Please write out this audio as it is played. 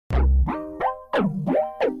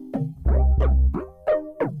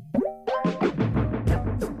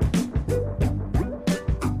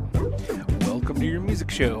Welcome to your music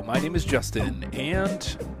show. My name is Justin, and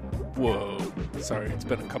whoa, sorry, it's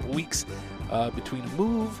been a couple weeks between a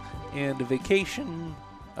move and a vacation.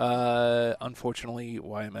 Unfortunately,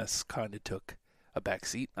 YMS kind of took a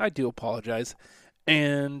backseat. I do apologize.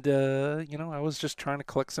 And, I was just trying to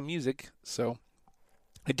collect some music, so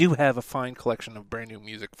I do have a fine collection of brand new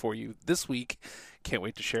music for you this week. Can't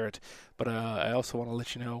wait to share it. But I also want to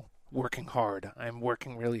let you know, working hard. I'm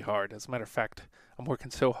working really hard. As a matter of fact, I'm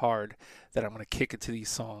working so hard that I'm going to kick it to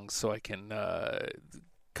these songs so I can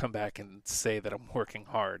come back and say that I'm working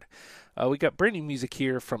hard. We got brand new music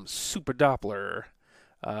here from Super Doppler.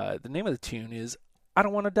 The name of the tune is I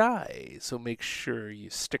Don't Want to Die. So make sure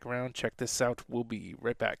you stick around, check this out. We'll be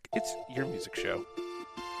right back. It's your music show.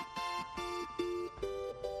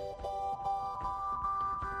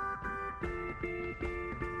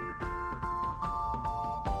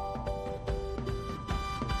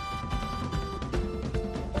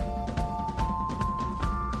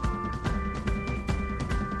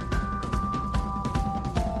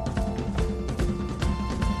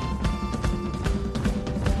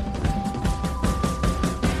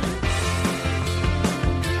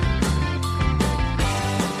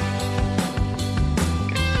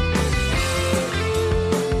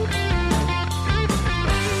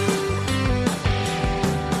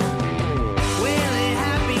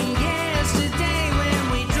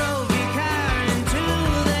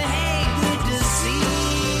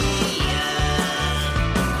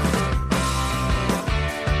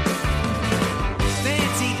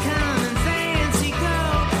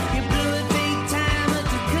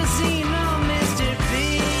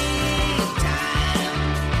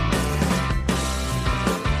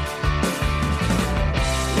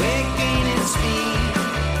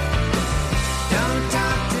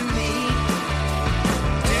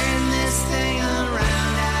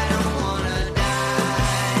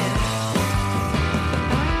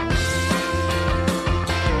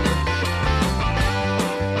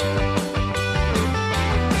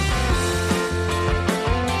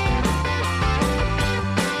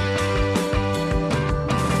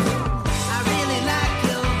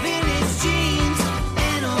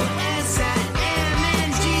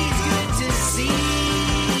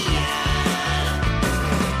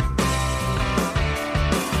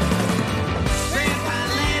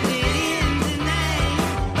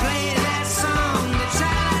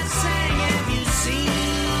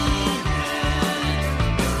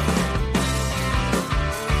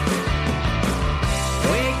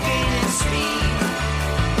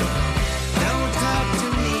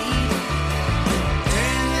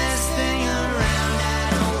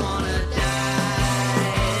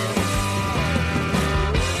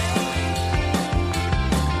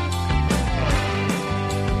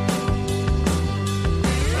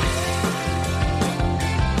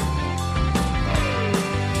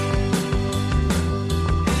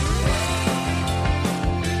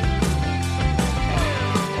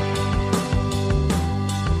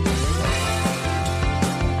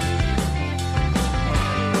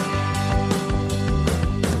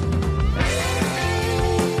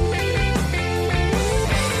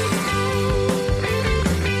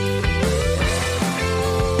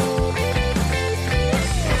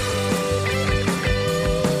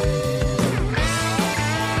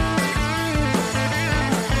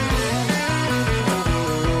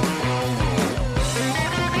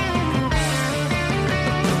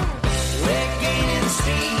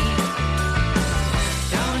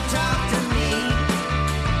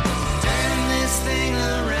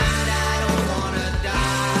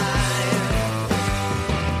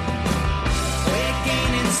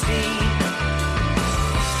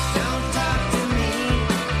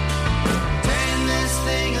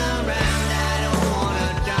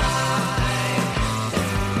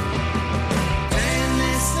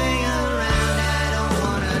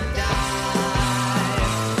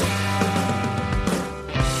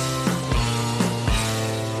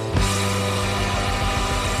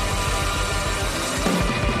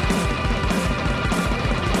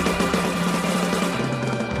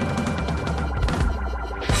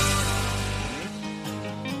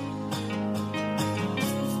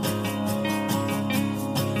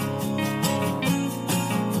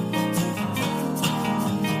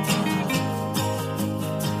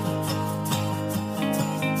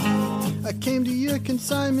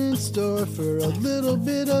 consignment store for a little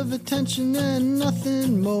bit of attention and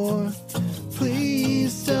nothing more.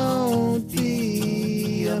 Please don't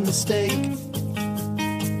be a mistake.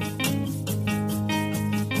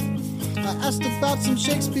 I asked about some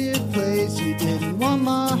Shakespeare plays. You didn't want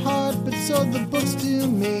my heart, but sold the books to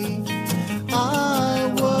me.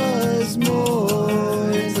 I was more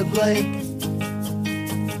the Blake.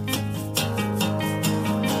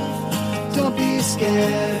 Don't be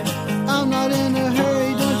scared, I'm not in a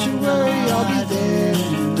hurry. Don't you worry, I'll be there.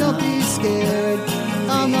 Don't be scared,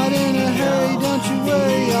 I'm not in a hurry. Don't you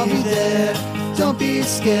worry, I'll be there. Don't be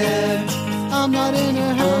scared, I'm not in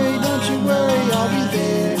a hurry. Don't you worry, I'll be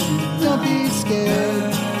there. Don't be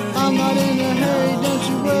scared, I'm not in a hurry. Don't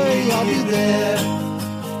you worry, I'll be there.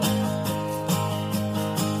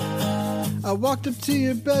 I walked up to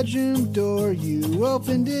your bedroom door. You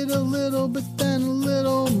opened it a little, but then a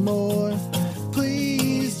little more.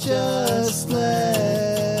 Please just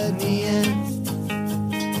let me in.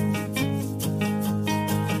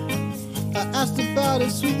 I asked about a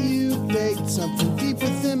sweet you baked, something deep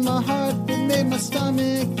within my heart that made my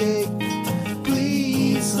stomach ache.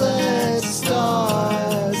 Please let's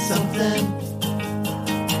start something.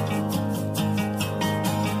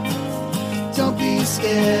 Don't be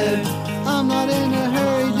scared, I'm not in a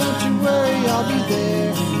hurry. Don't you worry, I'll be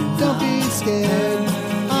there. Don't be scared,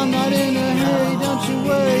 I'm not in a hurry. Don't you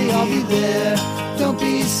worry, I'll be there. Don't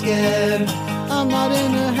be scared, I'm not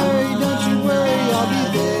in a hurry. Don't you worry, I'll be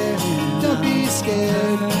there. Don't be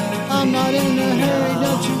scared, I'm not in a hurry.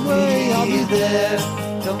 Don't you worry, I'll be there.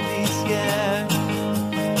 Don't be scared.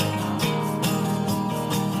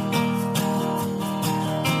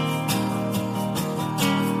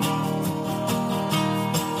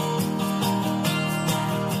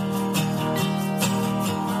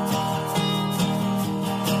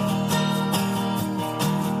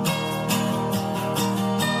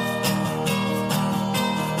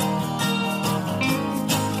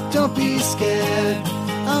 Don't be scared,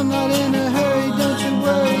 I'm not in a hurry. Don't you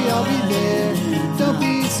worry, I'll be there. Don't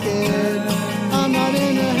be scared, I'm not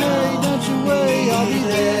in a hurry. Don't you worry, I'll be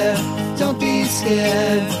there. Don't be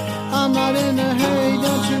scared, I'm not in a hurry.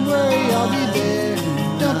 Don't you worry, I'll be there.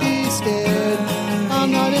 Don't be scared,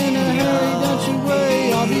 I'm not in a hurry. Don't you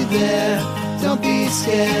worry, I'll be there. Don't be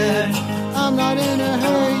scared, I'm not in a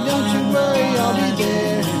hurry. Don't you worry, I'll be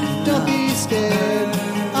there. Don't be scared,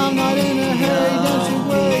 I'm not in a hurry. Don't you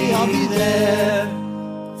worry, I'll be there.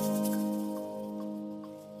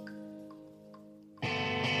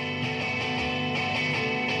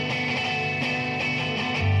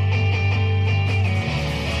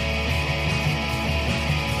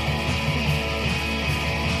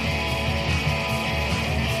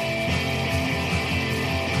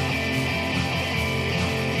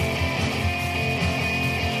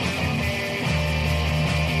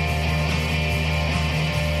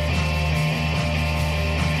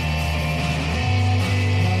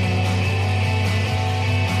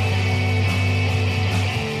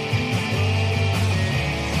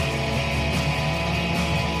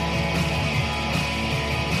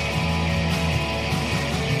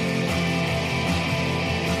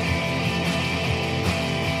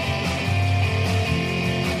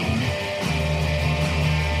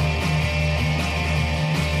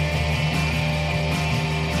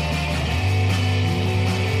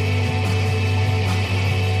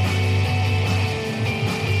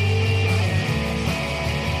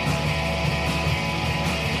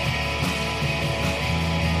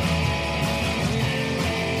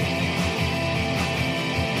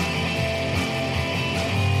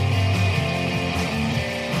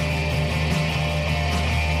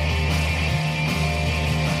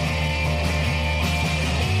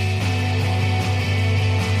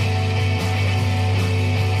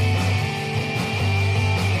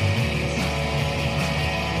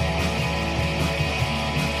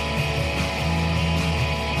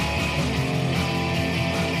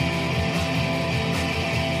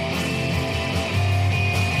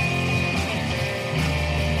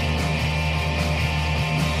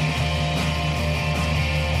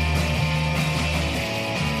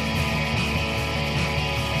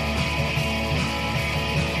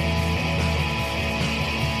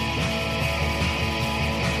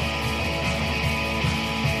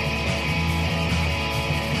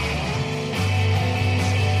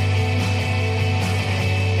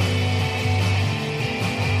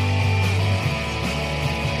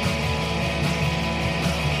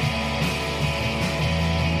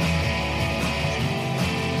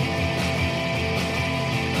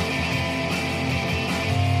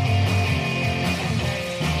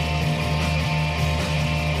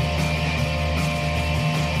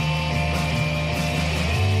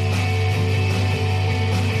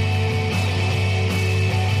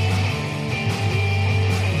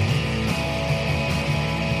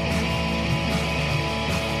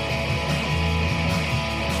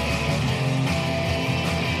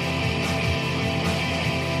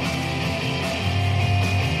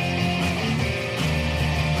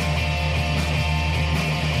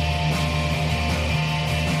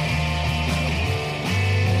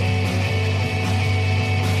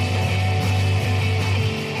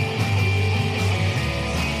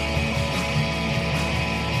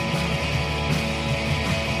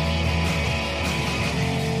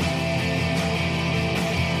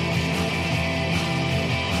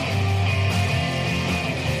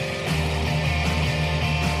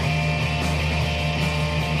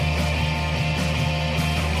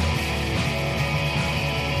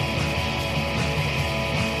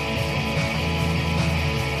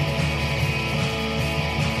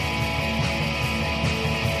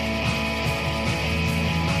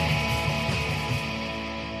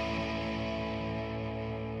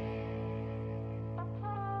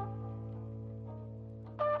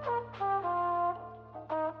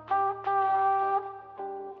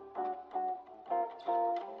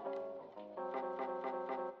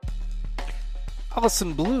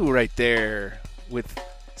 Allison Blue right there with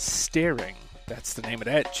Staring. That's the name of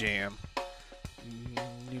that jam.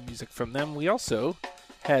 New music from them. We also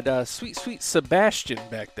had Sweet Sweet Sebastian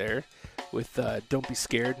back there with Don't Be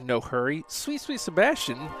Scared, No Hurry. Sweet Sweet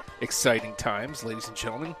Sebastian, exciting times, ladies and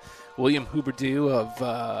gentlemen. William Huberdeau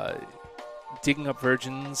of Digging Up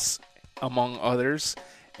Virgins, among others,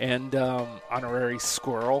 and Honorary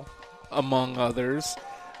Squirrel, among others,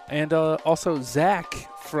 and also Zach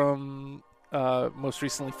from most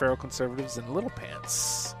recently Feral Conservatives and Little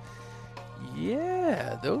Pants.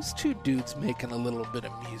 Yeah, those two dudes making a little bit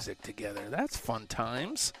of music together. That's fun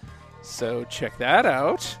times. So check that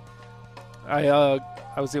out. I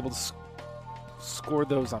was able to score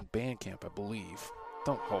those on Bandcamp, I believe.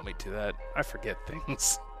 Don't hold me to that. I forget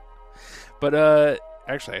things. But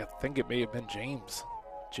actually, I think it may have been James.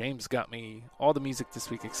 James got me all the music this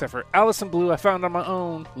week except for Allison Blue I found on my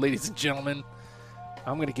own. Ladies and gentlemen,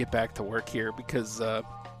 I'm going to get back to work here because I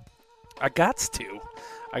gots to.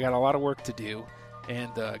 I got a lot of work to do and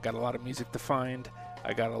got a lot of music to find.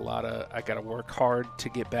 I got to work hard to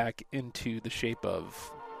get back into the shape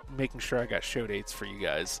of making sure I got show dates for you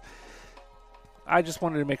guys. I just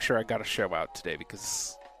wanted to make sure I got a show out today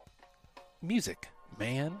because music,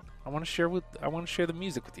 man. I want to share the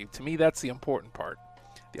music with you. To me, that's the important part.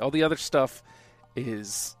 All the other stuff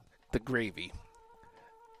is the gravy.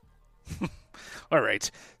 All right.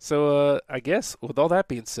 So I guess with all that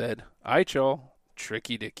being said, all right, y'all,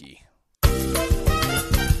 Tricky Dicky.